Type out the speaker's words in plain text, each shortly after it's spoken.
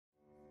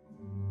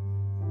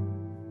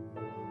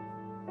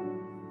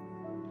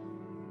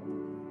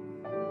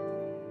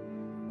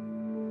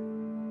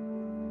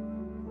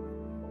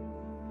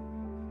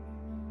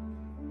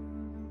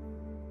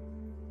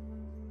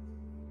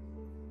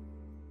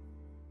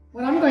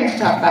to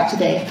talk about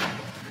today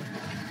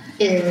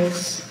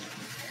is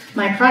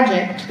my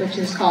project, which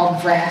is called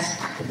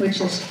VRASP, which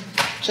is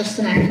just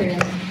an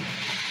acronym.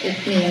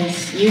 It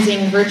means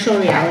using virtual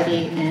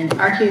reality and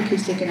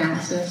archaeoacoustic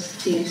analysis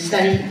to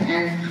study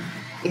and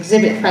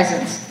exhibit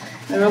presence.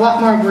 There are a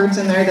lot more words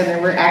in there than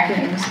there were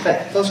acronyms,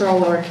 but those are all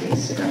lowercase,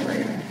 so don't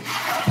worry about it.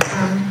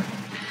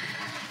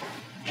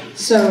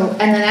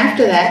 And then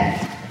after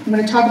that, I'm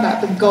going to talk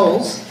about the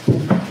goals,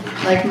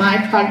 like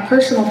my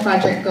personal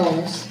project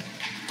goals,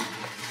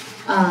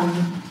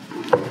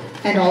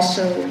 and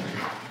also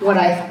what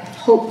I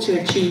hope to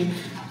achieve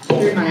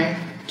through my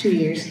 2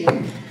 years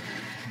here.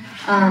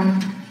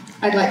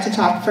 I'd like to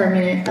talk for a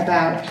minute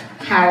about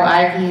how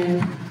I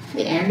view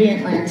the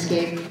ambient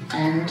landscape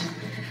and,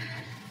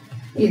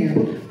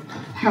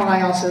 how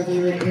I also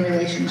view it in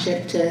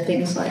relationship to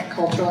things like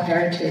cultural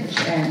heritage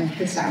and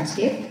the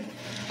soundscape.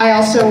 I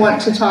also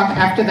want to talk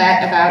after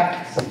that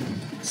about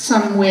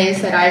some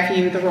ways that I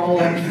view the role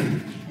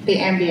of the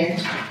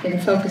ambient in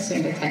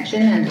focusing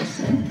attention and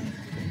listening.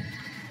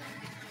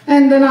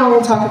 And then I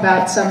will talk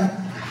about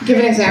give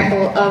an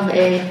example of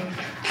a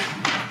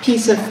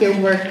piece of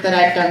field work that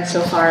I've done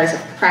so far as a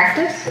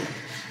practice.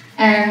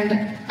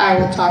 And I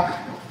will talk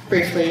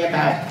briefly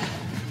about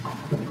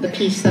the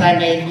piece that I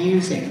made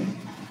using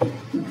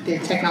the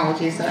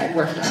technologies that I've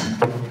worked on.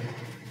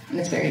 And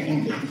it's very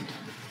ambient.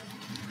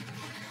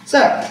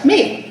 So,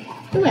 me,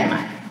 who am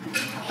I?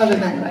 Other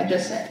than what I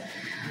just said.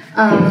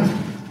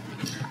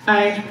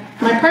 My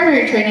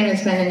primary training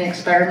has been in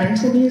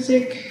experimental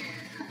music,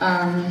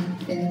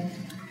 in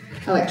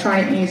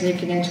electronic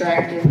music and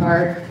interactive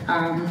art.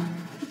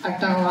 I've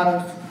done a lot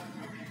of,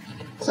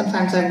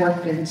 sometimes I've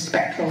worked in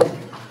spectral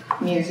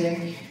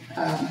music.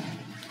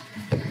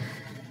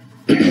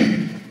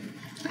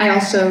 I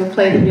also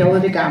play the viola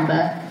da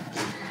gamba,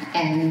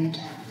 and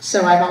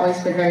so I've always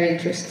been very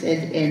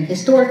interested in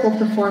historical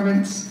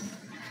performance,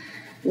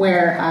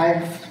 where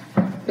I've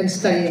been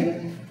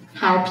studying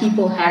how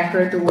people have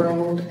heard the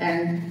world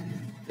and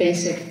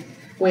basic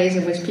ways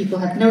in which people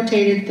have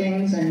notated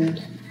things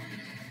and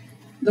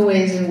the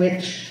ways in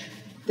which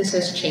this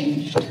has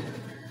changed.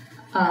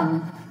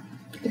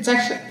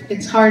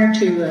 It's hard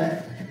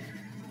to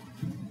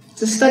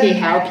study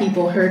how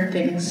people heard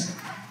things,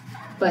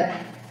 but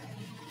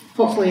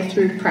hopefully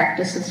through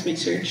practice as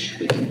research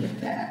we can get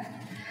that.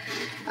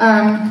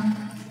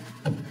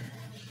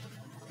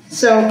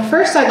 So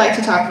first I'd like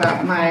to talk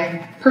about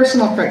my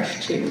personal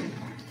approach to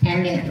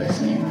ambient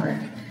listening or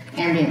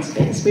ambient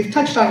space. We've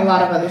touched on a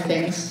lot of other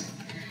things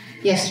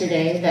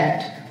yesterday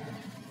that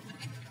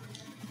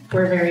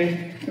were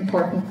very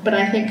important, but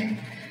I think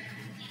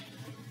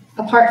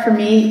apart from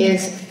me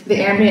is,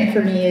 the ambient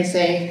for me is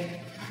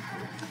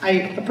I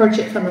approach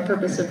it from a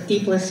purpose of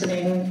deep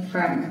listening,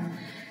 from,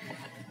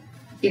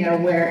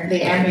 where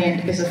the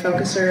ambient is a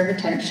focuser of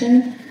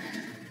attention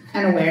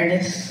and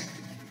awareness.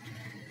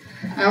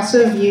 I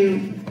also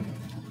view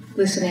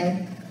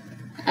listening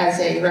as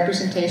a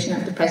representation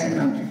of the present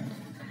moment.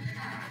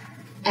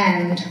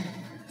 And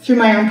through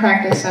my own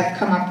practice, I've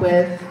come up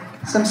with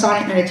some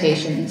sonic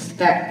meditations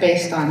that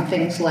based on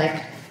things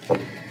like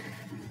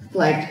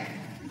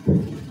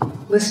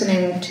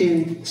listening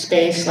to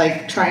space,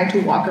 like trying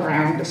to walk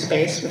around the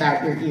space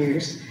without your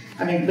ears.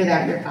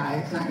 Without your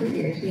eyes, not your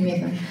ears, you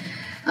need them.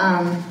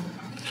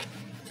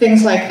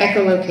 Things like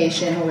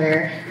echolocation,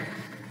 where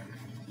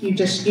you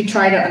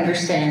try to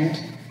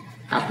understand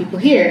how people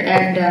hear.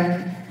 And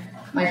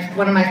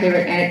one of my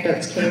favorite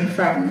anecdotes came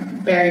from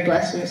Barry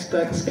Blesser's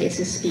book,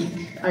 Spaces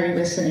Speak, Are You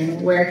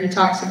Listening?, where he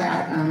talks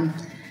about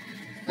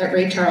that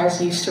Ray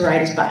Charles used to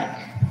ride his bike.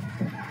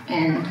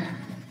 And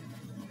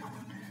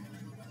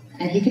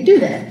he could do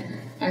that.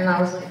 And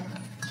I was like,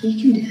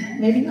 he can do that.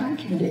 Maybe I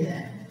can do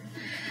that.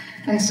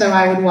 And so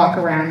I would walk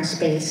around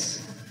space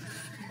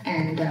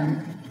and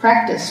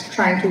practice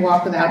trying to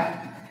walk without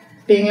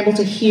being able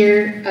to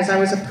hear as I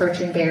was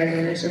approaching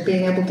barriers, or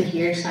being able to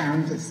hear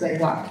sounds as I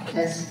walked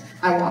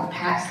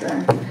past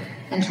them,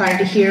 and trying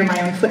to hear my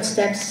own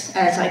footsteps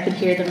as I could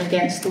hear them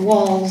against the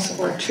walls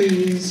or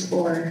trees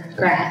or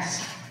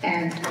grass.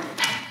 And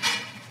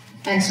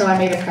so I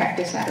made a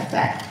practice out of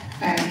that.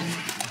 And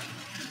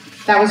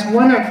that was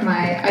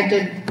I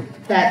did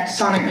that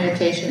sonic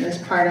meditation as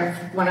part of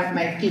one of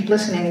my deep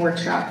listening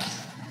workshops,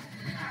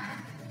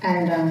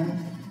 and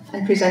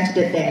presented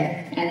it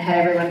there and had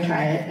everyone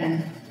try it,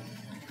 and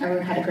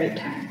everyone had a great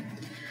time.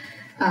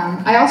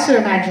 I also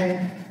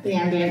imagine the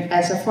ambient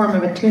as a form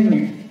of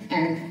attunement,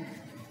 and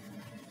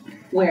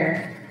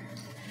where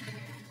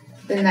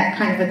then that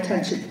kind of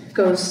attention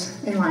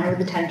goes in line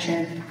with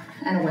attention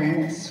and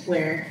awareness,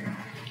 where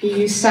you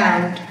use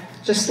sound,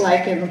 just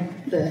like in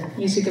the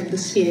music of the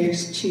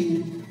spheres,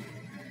 to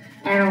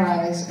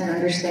analyze and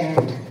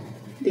understand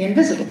the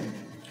invisible.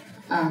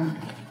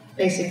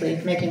 Basically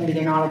making the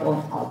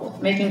inaudible audible,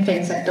 making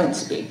things that don't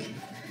speak,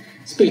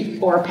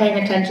 or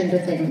paying attention to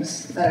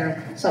things that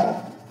are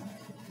subtle.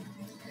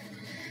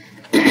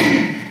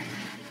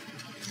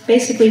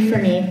 Basically, for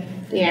me,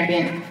 the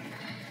ambient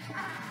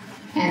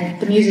and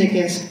the music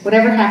is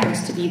whatever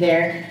happens to be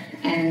there,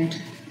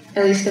 and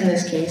at least in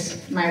this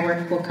case, my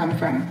work will come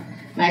from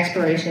my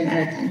exploration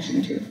and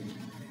attention to.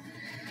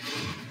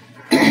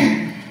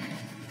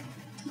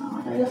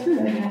 Oh, did I go through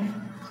that again?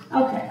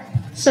 Okay,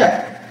 so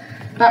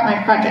about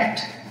my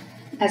project.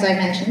 As I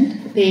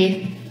mentioned,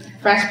 the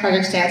FRAS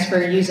project stands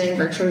for Using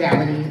Virtual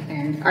Reality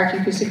and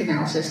Archaeoacoustic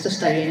Analysis to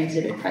Study and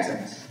Exhibit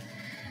Presence.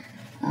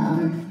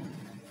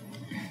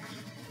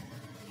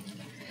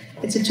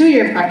 It's a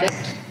 2-year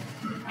project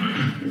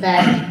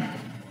that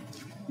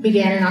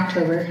began in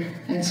October,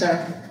 and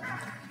so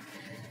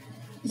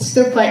it's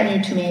still quite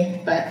new to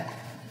me, but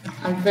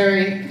I'm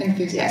very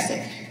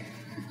enthusiastic.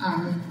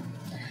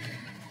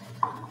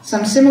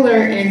 Some similar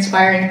and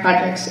inspiring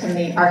projects in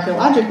the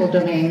archaeological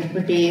domain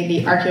would be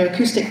the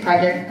Archaeoacoustic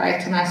Project by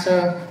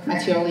Tommaso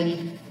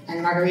Mattioli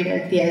and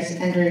Margarita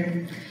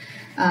Diaz-Andrew,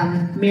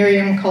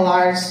 Miriam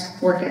Kollar's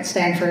work at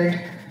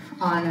Stanford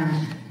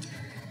on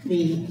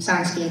the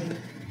soundscape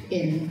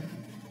in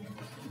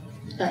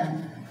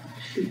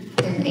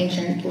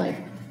ancient, I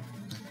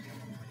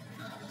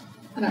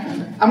don't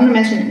remember. I'm going to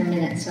mention it in a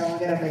minute, so I'll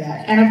get over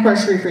that. And of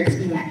course, Rupert's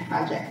EMAC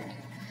project,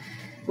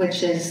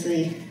 which is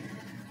the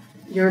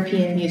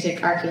European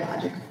Music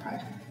Archaeological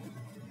Project.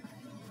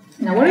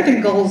 Now, what are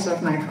the goals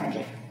of my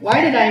project?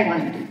 Why did I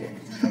want to do this?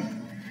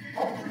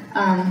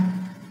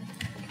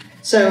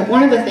 So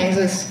one of the things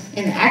is,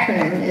 in the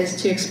acronym, is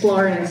to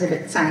explore and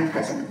exhibit sound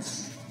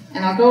presence.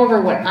 And I'll go over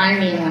what I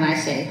mean when I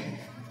say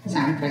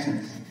sound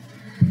presence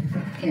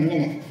in a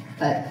minute,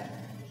 but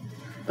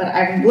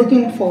I'm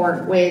looking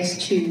for ways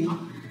to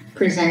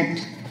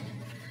present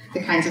the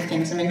kinds of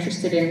things I'm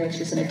interested in, which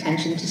is an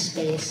attention to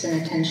space,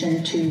 an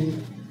attention to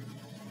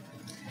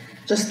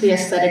just the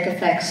aesthetic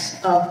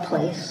effects of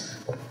place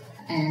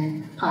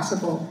and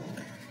possible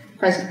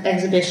present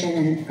exhibition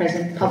and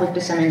present public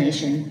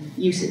dissemination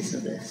uses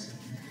of this.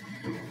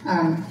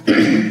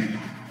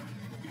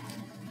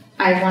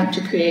 I want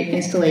to create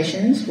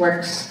installations,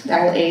 works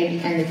that will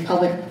aid in the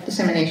public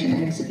dissemination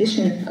and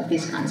exhibition of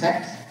these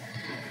concepts.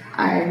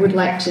 I would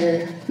like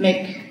to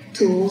make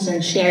tools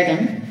and share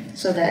them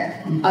so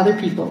that other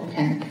people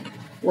can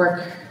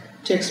work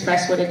to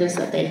express what it is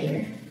that they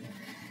hear.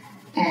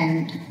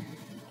 And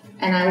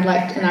I'm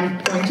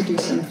going to do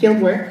some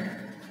field work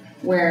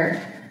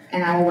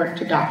and I will work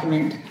to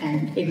document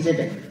and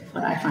exhibit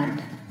what I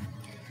find.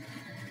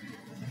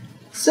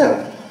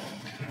 So,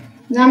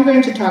 now I'm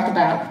going to talk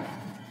about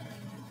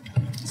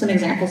some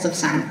examples of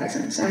sound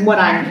presence and what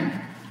I mean.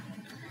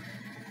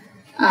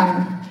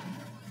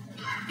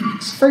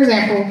 So for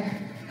example,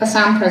 a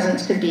sound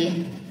presence could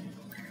be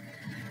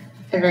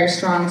a very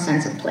strong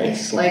sense of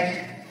place,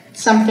 like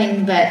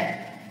something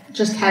that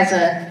just has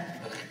a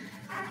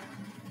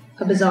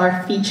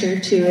bizarre feature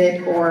to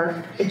it,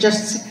 or it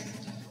just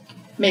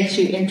makes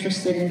you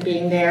interested in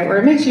being there, or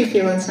it makes you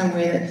feel in some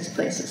way that this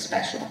place is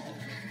special.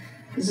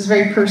 This is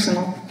very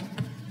personal.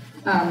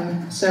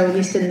 So at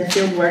least in the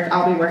field work,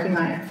 I'll be working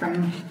on it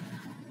from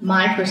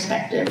my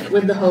perspective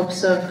with the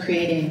hopes of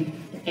creating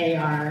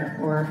AR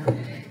or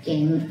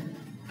game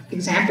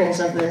examples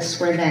of this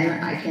where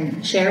then I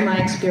can share my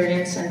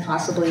experience and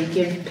possibly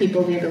give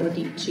people the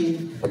ability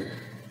to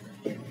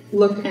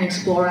look and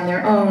explore on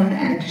their own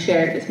and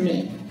share it with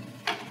me.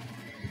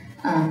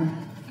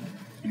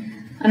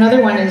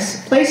 Another one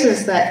is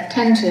places that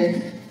tend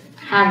to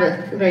have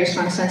a very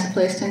strong sense of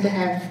place tend to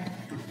have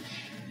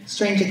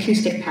strange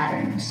acoustic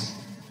patterns.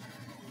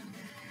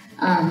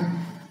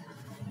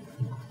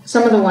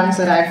 Some of the ones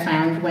that I've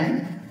found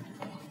when,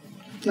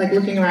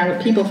 looking around,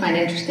 what people find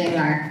interesting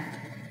are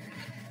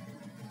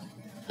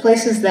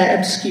places that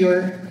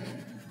obscure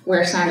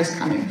where sound is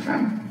coming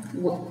from.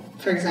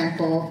 For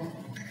example,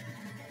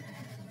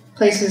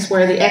 places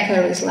where the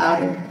echo is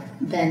louder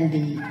than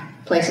the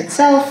place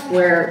itself,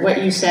 where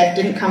what you said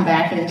didn't come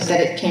back and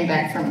instead it came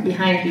back from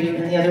behind you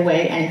and the other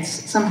way, and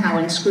it's somehow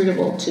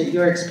inscrutable to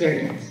your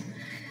experience.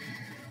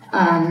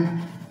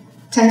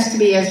 Tends to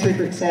be, as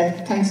Rupert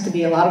said, tends to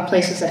be a lot of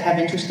places that have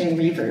interesting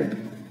reverb.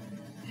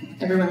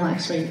 Everyone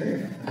likes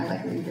reverb. I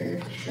like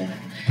reverb. So.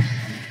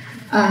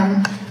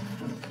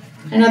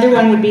 Another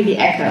one would be the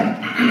echo,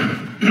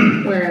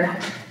 where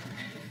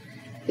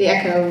the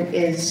echo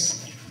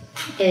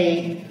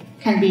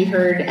can be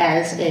heard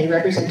as a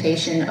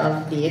representation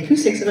of the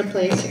acoustics of a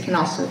place. It can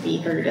also be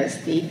heard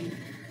as the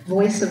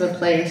voice of a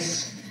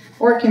place,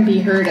 or it can be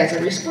heard as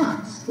a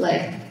response.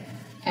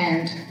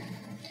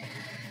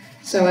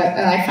 So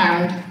I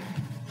found,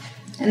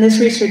 and this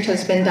research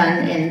has been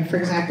done in, for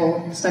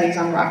example, studies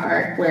on rock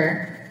art,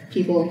 where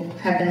people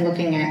have been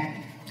looking at,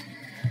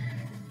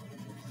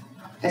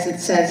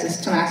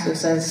 as Tommaso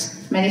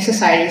says, many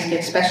societies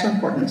give special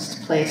importance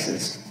to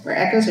places where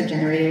echoes are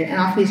generated, and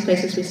often these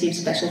places receive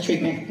special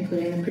treatment,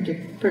 including the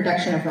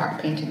production of rock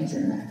paintings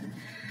in them.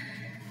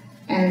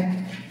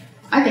 And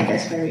I think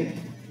that's very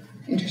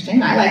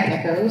interesting. I like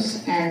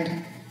echoes,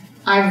 and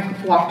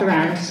I've walked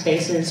around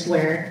spaces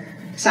where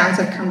sounds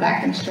have come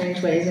back in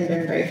strange ways and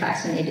been very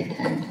fascinated,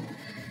 and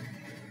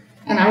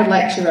I would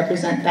like to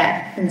represent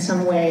that in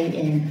some way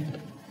in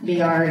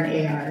VR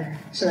and AR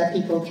so that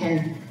people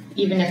can,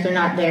 even if they're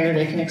not there,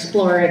 they can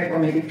explore it or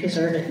maybe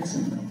preserve it in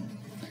some way.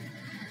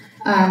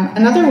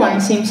 Another one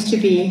seems to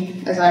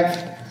be, as I've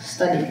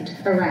studied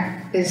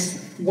around,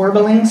 is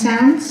warbling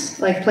sounds,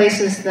 like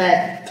places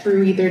that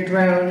through either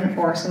drone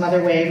or some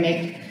other way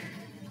make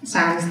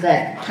sounds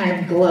that kind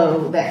of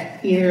glow,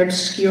 that either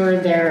obscure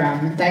their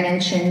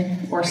dimension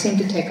or seem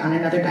to take on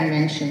another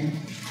dimension.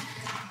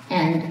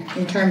 And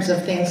in terms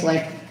of things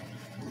like,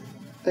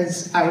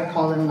 as I would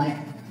call them, like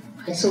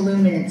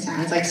isoluminant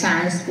sounds, like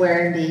sounds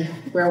where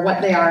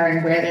what they are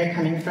and where they're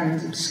coming from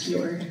is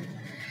obscured.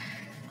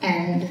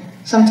 And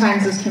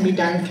sometimes this can be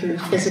done through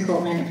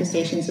physical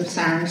manifestations of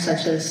sound,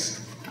 such as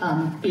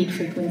beat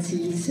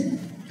frequencies and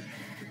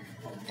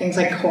things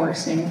like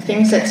chorusing,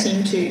 things that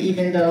seem to,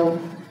 even though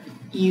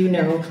you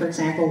know, for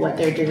example, what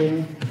they're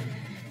doing,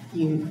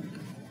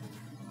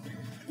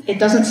 it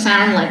doesn't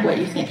sound like what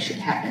you think should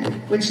happen,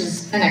 which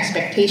is an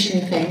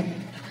expectation thing,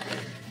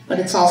 but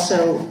it's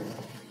also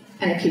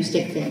an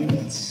acoustic thing.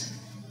 It's,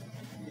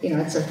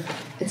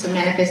 it's a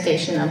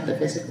manifestation of the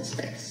physical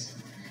space.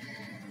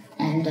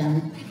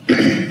 And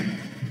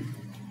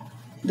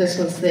this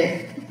was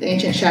the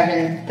ancient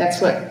Shavin. That's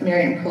what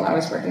Miriam Kula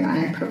was working on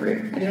in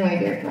Peru. I didn't want to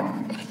get it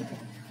wrong.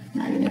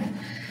 Now you know.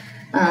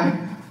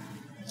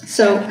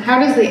 So how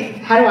do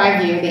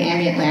I view the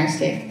ambient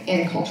landscape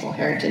in cultural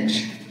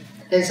heritage?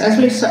 As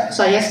we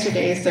saw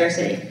yesterday, there's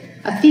a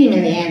theme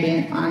in the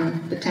ambient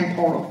on the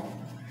temporal,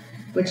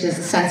 which is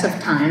a sense of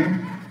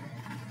time,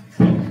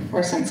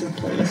 or sense of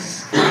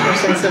place, or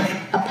sense of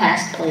a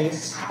past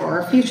place, or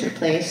a future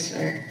place,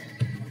 or,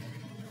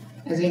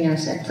 as Eno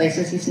said,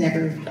 places he's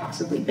never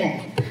possibly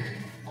been.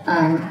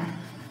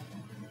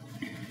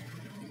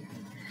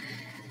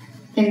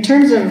 In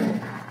terms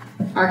of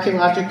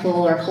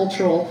archaeological or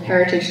cultural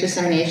heritage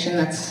dissemination,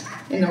 that's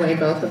in a way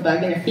both a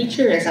bug and a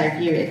feature, as I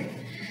view it.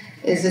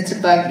 It's a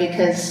bug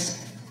because,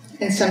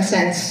 in some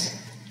sense,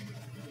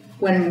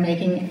 when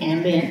making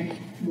ambient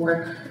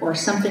work or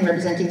something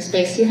representing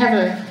space, you have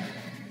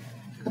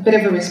a bit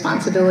of a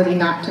responsibility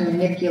not to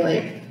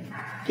manipulate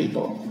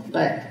people,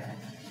 but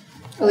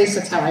at least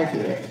that's how I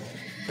view it.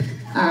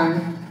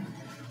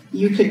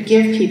 You could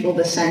give people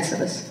the sense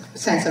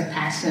of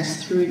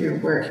pastness through your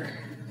work,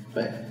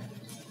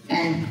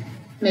 and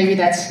maybe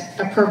that's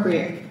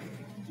appropriate.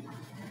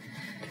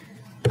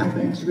 I'm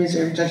going to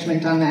reserve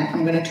judgment on that.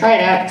 I'm going to try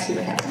it out and see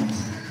what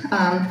happens.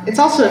 It's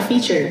also a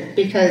feature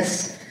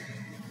because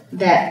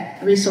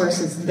that resource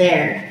is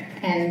there,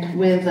 and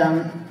with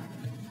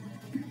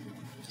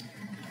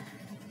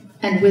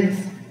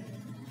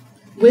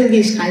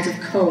these kinds of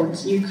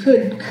codes, you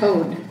could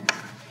code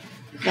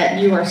that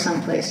you are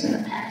someplace in the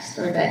past,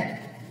 or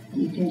that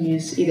you can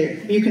use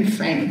you can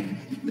frame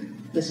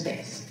the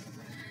space.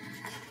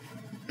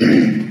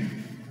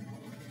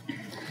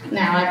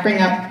 Now I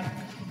bring up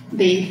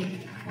the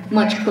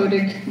much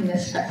quoted in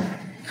this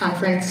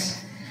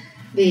conference,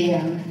 the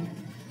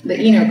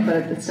Eno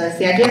quote that says,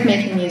 "The idea of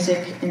making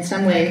music in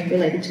some way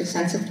related to a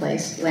sense of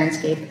place,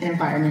 landscape, and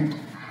environment,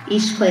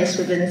 each place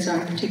within its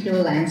own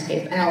particular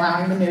landscape, and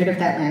allowing the mood of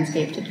that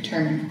landscape to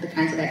determine the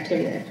kinds of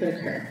activity that could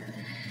occur."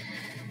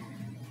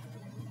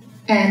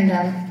 And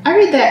I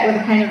read that with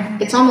a kind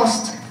of, it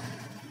almost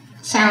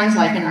sounds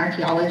like an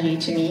archaeology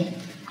to me.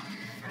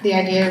 The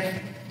idea of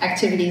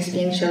activities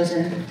being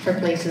chosen for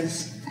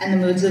places and the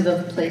moods of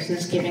those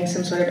places giving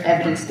some sort of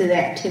evidence to the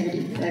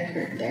activity that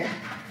occurred there.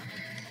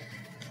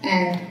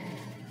 And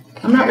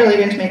I'm not really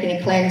going to make any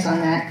claims on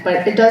that,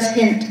 but it does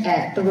hint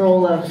at the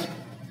role of,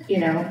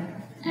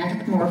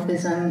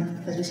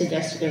 anthropomorphism, as we said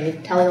yesterday,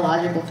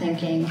 teleological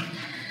thinking,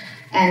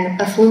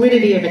 and a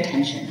fluidity of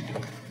attention,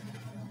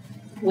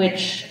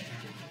 which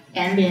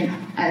ambient,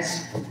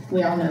 as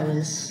we all know,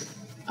 is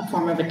a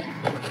form of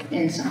attack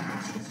in some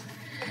cases.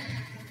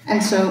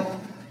 And so,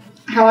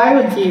 how I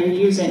would view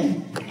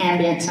using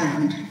ambient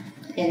sound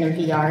in a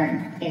VR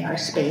and AR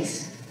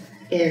space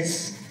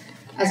is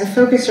as a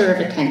focuser of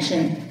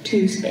attention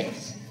to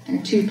space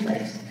and to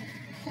place.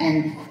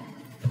 And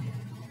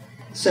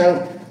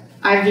so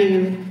I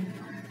view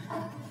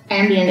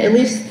ambient, at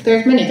least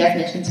there's many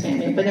definitions of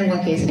ambient, but in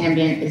one case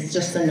ambient is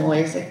just the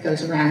noise that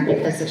goes around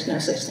because there's no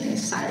such thing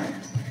as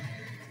silence.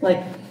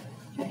 Like,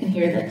 I can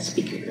hear that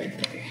speaker right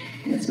there,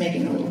 and it's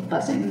making a little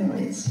buzzing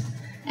noise.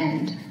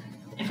 And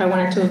if I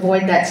wanted to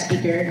avoid that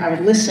speaker, I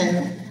would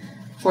listen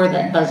for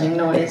that buzzing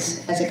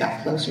noise as it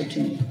got closer to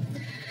me.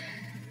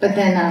 But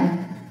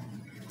then,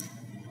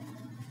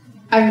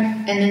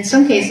 and in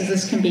some cases,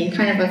 this can be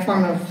kind of a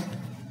form of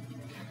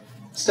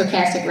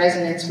stochastic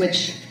resonance,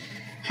 which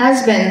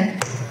has been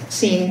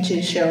seen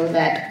to show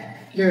that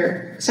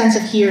your sense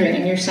of hearing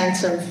and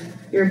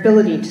your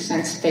ability to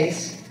sense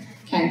space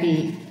can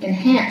be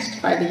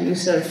enhanced by the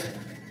use of,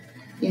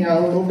 a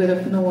little bit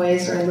of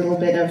noise or a little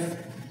bit of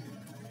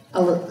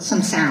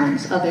some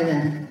sounds other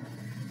than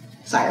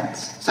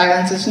silence.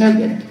 Silence is no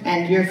good,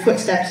 and your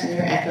footsteps and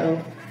your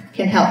echo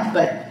can help,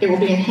 but it will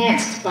be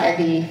enhanced by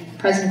the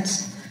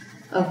presence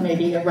of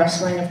maybe a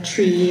rustling of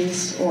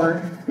trees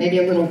or maybe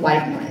a little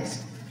white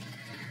noise.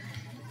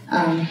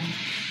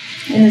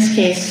 In this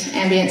case,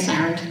 ambient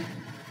sound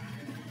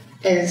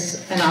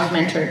is an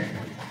augmenter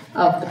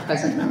of the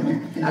present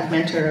moment, an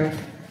augmenter of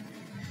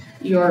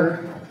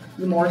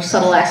the more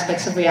subtle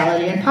aspects of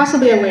reality, and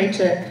possibly a way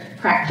to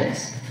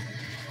practice.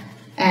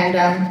 And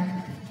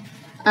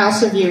I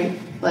also view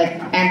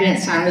like ambient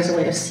sound as a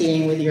way of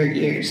seeing with your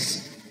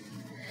ears.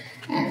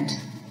 And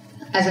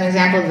as an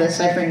example of this,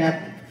 I bring up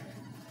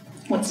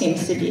what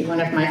seems to be one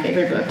of my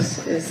favorite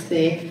books, is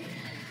the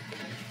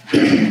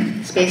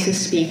Spaces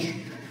Speak,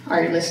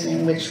 Are You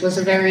Listening?, which was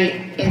a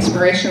very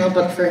inspirational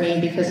book for me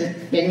because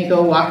it made me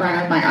go walk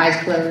around with my eyes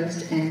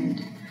closed,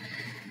 and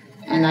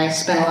I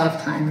spent a lot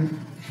of time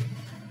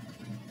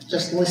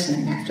just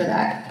listening after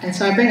that. And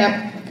so I bring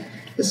up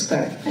this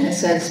quote, and it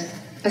says,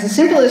 "As a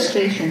simple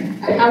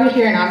illustration of how we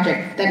hear an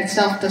object that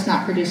itself does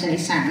not produce any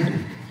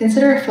sound,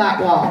 consider a flat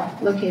wall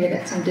located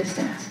at some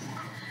distance.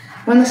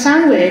 When the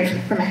sound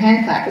wave from a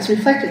hand clap is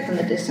reflected from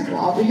the distant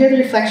wall, we hear the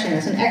reflection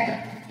as an echo.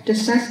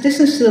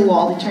 Distance to the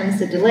wall determines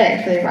the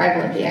delay for the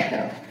arrival of the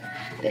echo.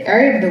 The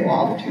area of the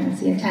wall determines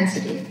the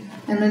intensity,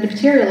 and the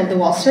material of the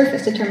wall's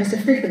surface determines the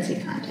frequency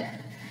content.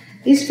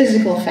 These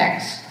physical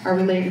effects are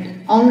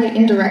related only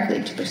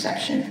indirectly to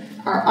perception.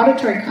 Our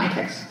auditory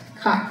cortex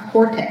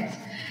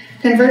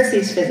converts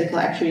these physical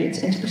attributes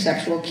into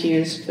perceptual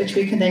cues, which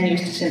we can then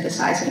use to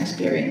synthesize an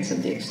experience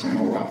of the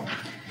external world."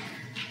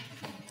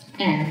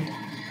 And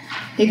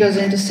he goes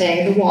in to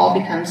say the wall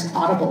becomes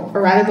audible,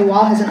 or rather the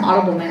wall has an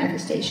audible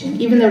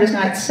manifestation, even though it is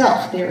not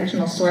itself the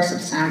original source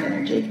of sound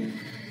energy.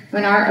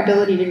 When our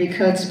ability to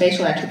decode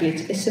spatial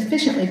attributes is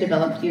sufficiently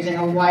developed using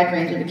a wide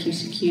range of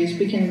acoustic cues,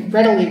 we can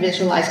readily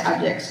visualize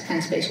objects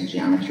and spatial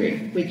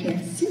geometry. We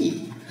can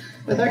see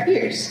with our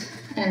ears.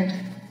 And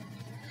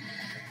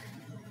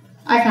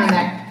I found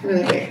that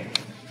really great.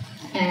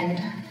 And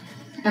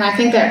I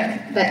think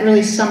that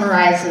really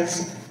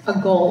summarizes a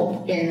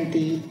goal in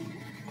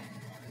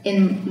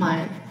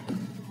my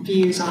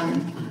views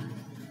on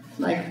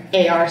like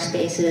AR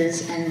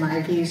spaces and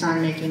my views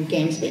on making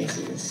game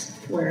spaces,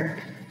 where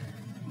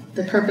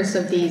the purpose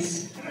of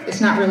these,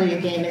 it's not really a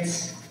game,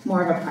 it's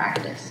more of a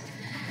practice.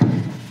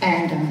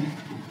 And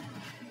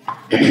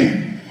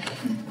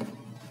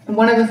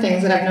one of the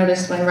things that I've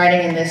noticed when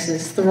writing in this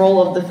is the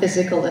role of the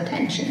physical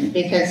attention,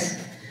 because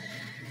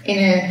in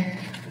a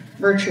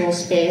virtual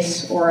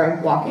space or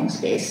a walking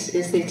space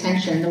is the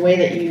attention, the way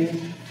that you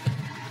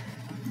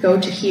go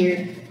to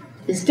hear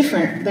is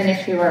different than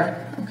if you are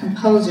a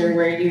composer,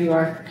 where you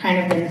are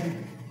kind of in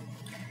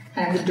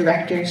the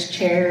director's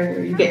chair,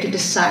 where you get to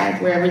decide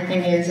where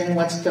everything is and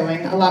what's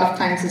going. A lot of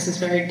times this is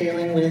very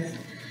dealing with,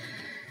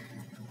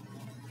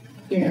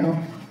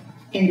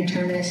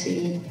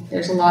 indeterminacy.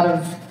 There's a lot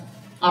of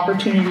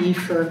opportunity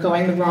for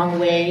going the wrong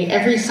way.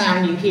 Every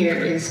sound you hear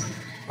is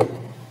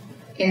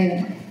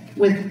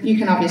you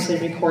can obviously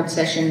record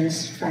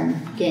sessions from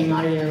game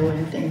audio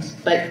and things,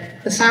 but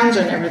the sounds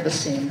are never the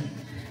same.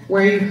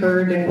 Where you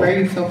heard and where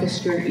you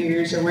focused your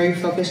ears, or where you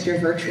focused your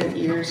virtual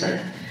ears, are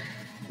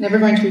never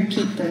going to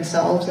repeat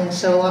themselves, and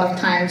so a lot of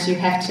times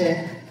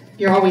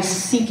you're always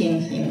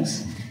seeking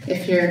things.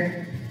 If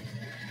you're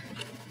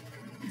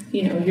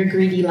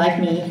greedy like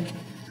me,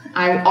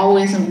 I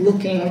always am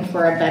looking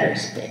for a better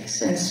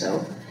space, and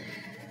so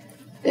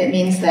it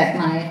means that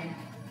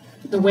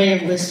the way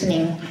of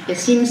listening, it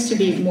seems to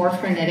be more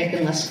frenetic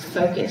and less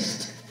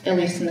focused, at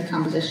least in the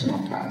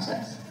compositional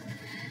process.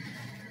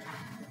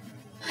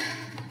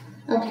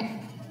 Okay,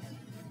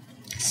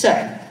 so,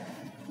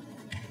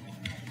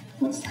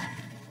 what's that?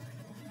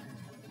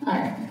 All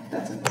right,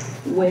 that's a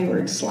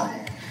wayward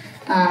slide.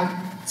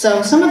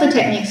 So some of the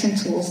techniques and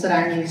tools that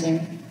I'm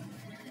using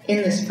in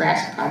this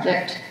brass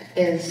project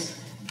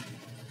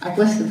I've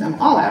listed them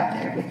all out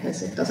there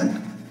because I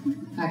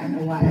don't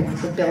know why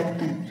it's a build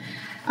thing.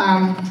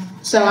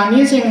 So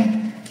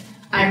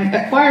I'm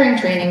acquiring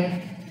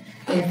training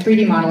in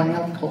 3D modeling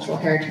of cultural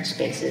heritage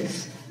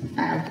spaces.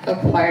 I've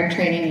acquired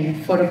training in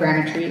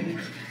photogrammetry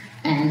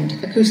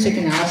and acoustic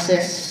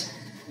analysis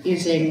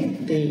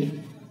using the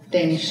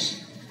Danish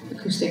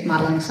acoustic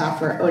modeling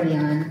software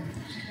Odeon.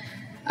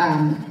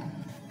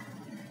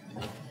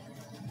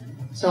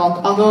 So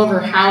I'll go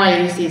over how I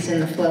use these in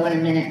the flow in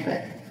a minute,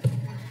 but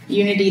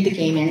Unity, the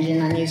game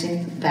engine, I'm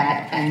using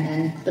that, and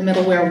then the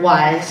middleware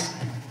Wise,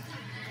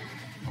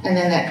 and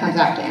then that comes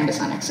out to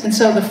Ambisonics. And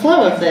so the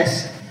flow of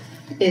this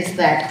is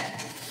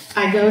that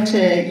I go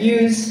to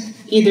use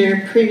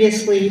either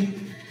previously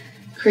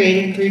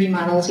created 3D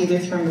models, either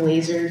from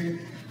laser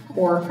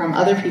or from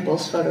other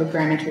people's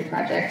photogrammetry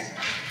projects.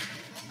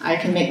 I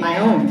can make my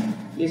own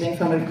using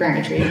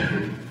photogrammetry.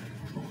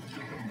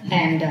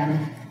 And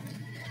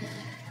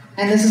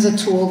this is a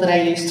tool that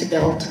I use to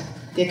build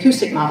the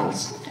acoustic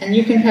models. And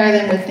you can pair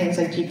them with things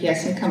like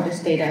GPS and compass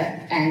data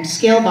and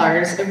scale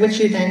bars, of which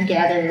you then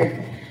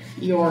gather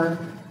your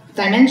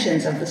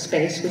dimensions of the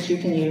space, which you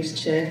can use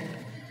to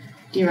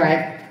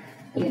derive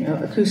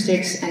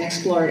acoustics and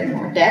explore it in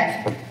more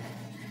depth.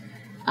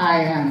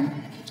 I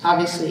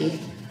obviously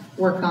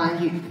work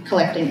on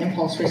collecting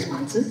impulse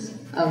responses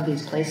of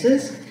these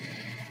places,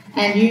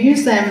 and you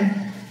use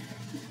them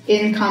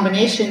in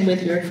combination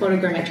with your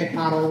photogrammetric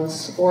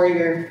models or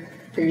your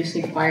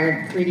previously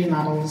acquired 3D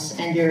models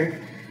and your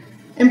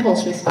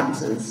impulse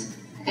responses.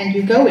 And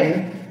you go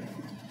in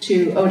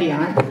to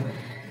Odeon,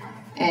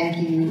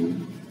 and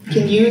you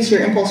can use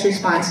your impulse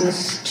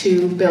responses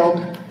to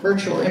build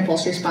virtual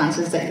impulse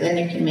responses that then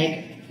you can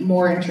make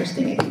more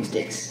interesting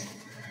acoustics.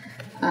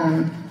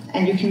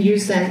 And you can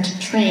use them to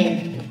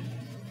train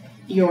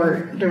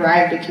your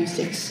derived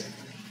acoustics.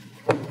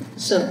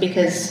 So,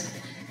 because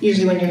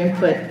usually when you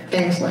input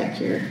things like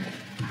your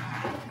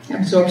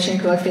absorption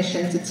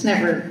coefficients, it's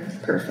never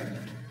perfect.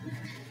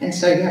 And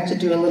so you have to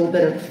do a little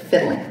bit of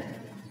fiddling.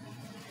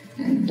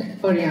 And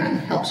Odeon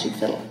helps you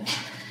fiddle.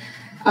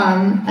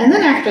 And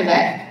then after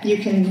that, you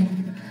can,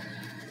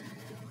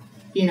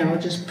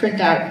 just print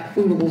out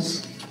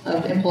oodles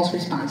of impulse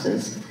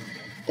responses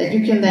that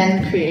you can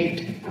then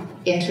create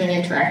into an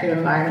interactive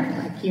environment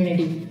like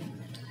Unity.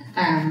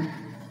 And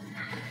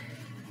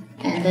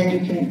then you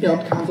can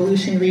build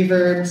convolution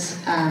reverbs.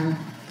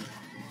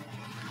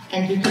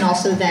 And you can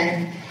also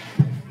then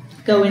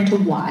go into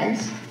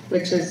Wise,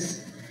 which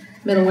is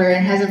middleware,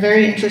 and has a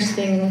very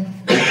interesting,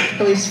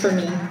 at least for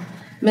me,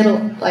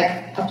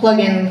 a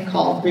plugin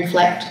called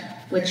Reflect,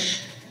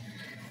 which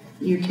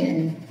you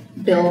can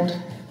build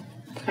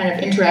kind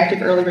of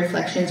interactive early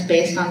reflections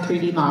based on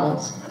 3D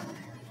models,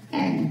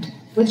 and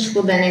which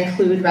will then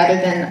include, rather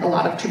than a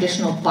lot of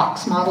traditional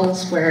box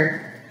models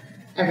where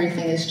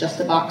everything is just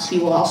a box,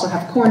 you will also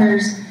have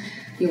corners,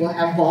 you will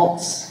have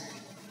vaults,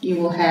 you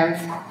will have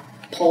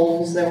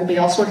poles, there will be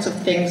all sorts of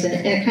things, and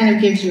it kind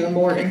of gives you a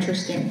more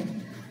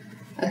interesting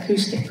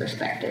acoustic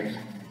perspective.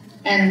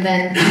 And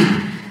then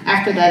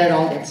after that, it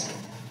all gets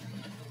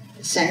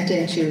sent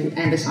into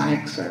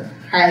ambisonics or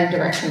highly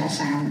directional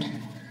sound.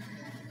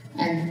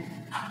 And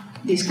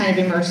these kind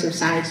of immersive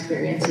sound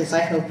experiences,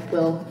 I hope,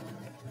 will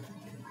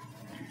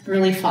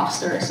really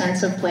foster a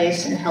sense of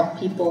place and help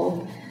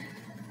people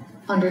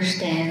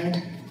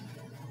understand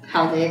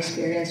how they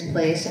experience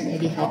place, and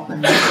maybe help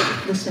them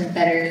listen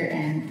better,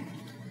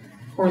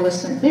 or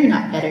listen, maybe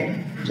not better,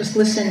 just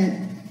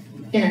listen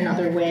in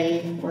another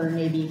way, or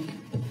maybe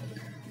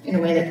in a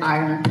way that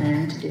I want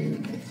them to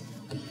do.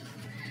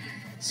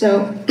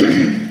 So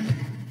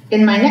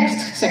in my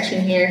next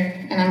section here,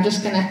 and I'm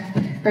just going to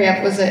hurry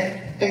up, was an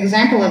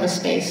example of a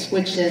space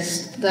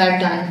that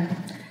I've done.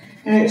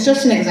 And it's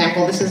just an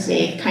example. This is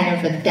a kind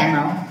of a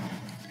demo.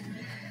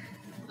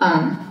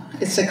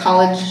 It's a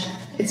college,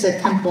 it's a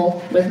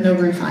temple with no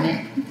roof on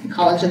it, the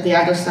College of the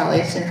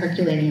Agostales in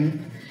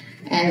Herculaneum.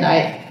 And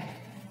I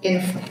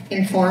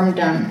informed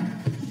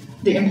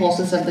the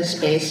impulses of the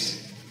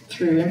space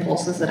through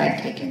impulses that I'd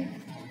taken.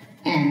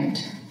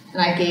 And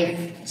I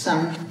gave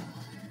some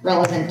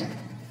relevant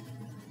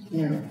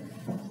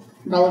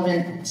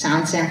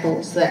sound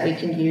samples that we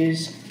can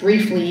use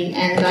briefly,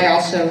 and I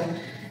also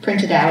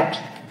printed out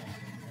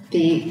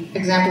the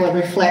example of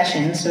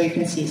reflection, so you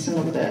can see some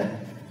of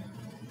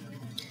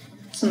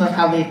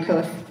how the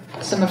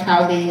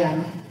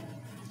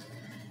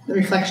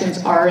reflections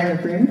are in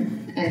the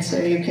room, and so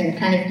you can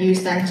kind of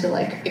use them to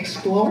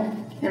explore,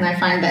 and I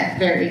find that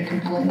very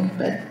compelling.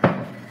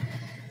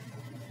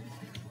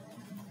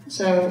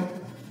 So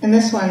in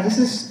this one, this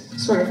is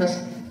sort of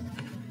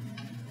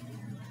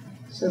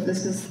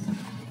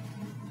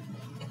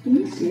can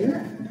you see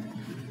that?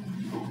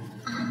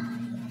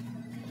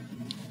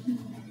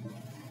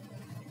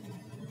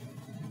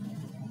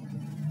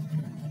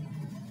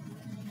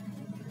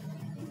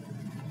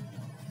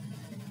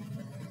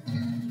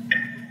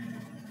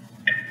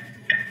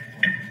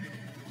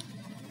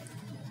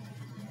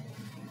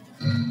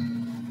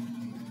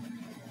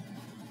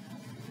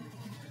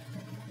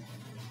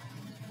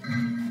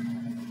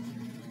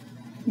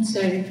 And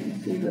so you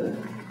can see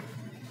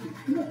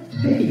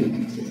maybe you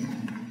can see that.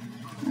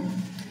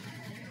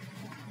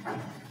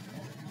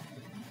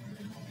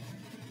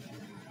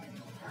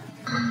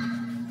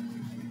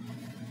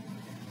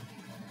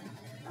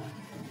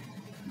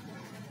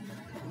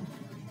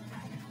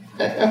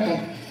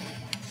 Okay,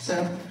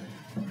 so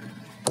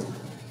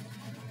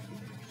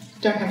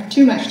don't have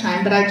too much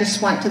time, but I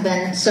just want to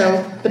then,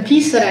 so the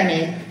piece that I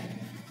made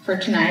for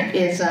tonight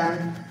is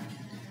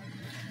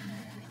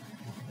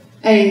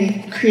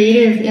a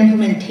creative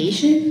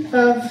implementation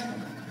of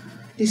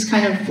these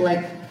kind of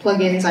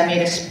plugins.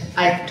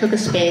 I took a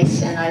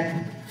space and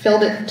I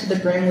filled it to the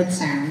brim with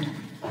sound,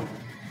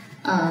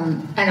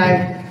 and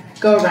I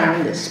go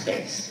around this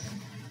space,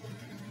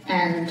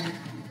 and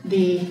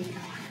the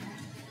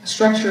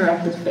structure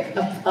of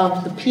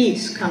the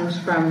piece comes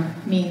from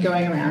me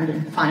going around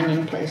and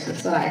finding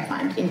places that I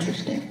find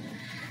interesting.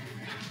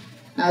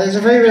 Now, there's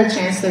a very real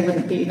chance they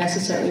wouldn't be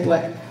necessarily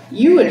what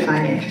you would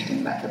find interesting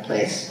about the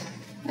place,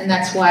 and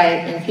that's why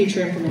in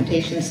future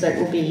implementations there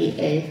will be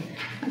an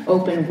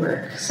open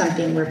work,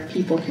 something where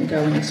people can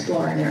go and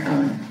explore on their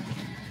own.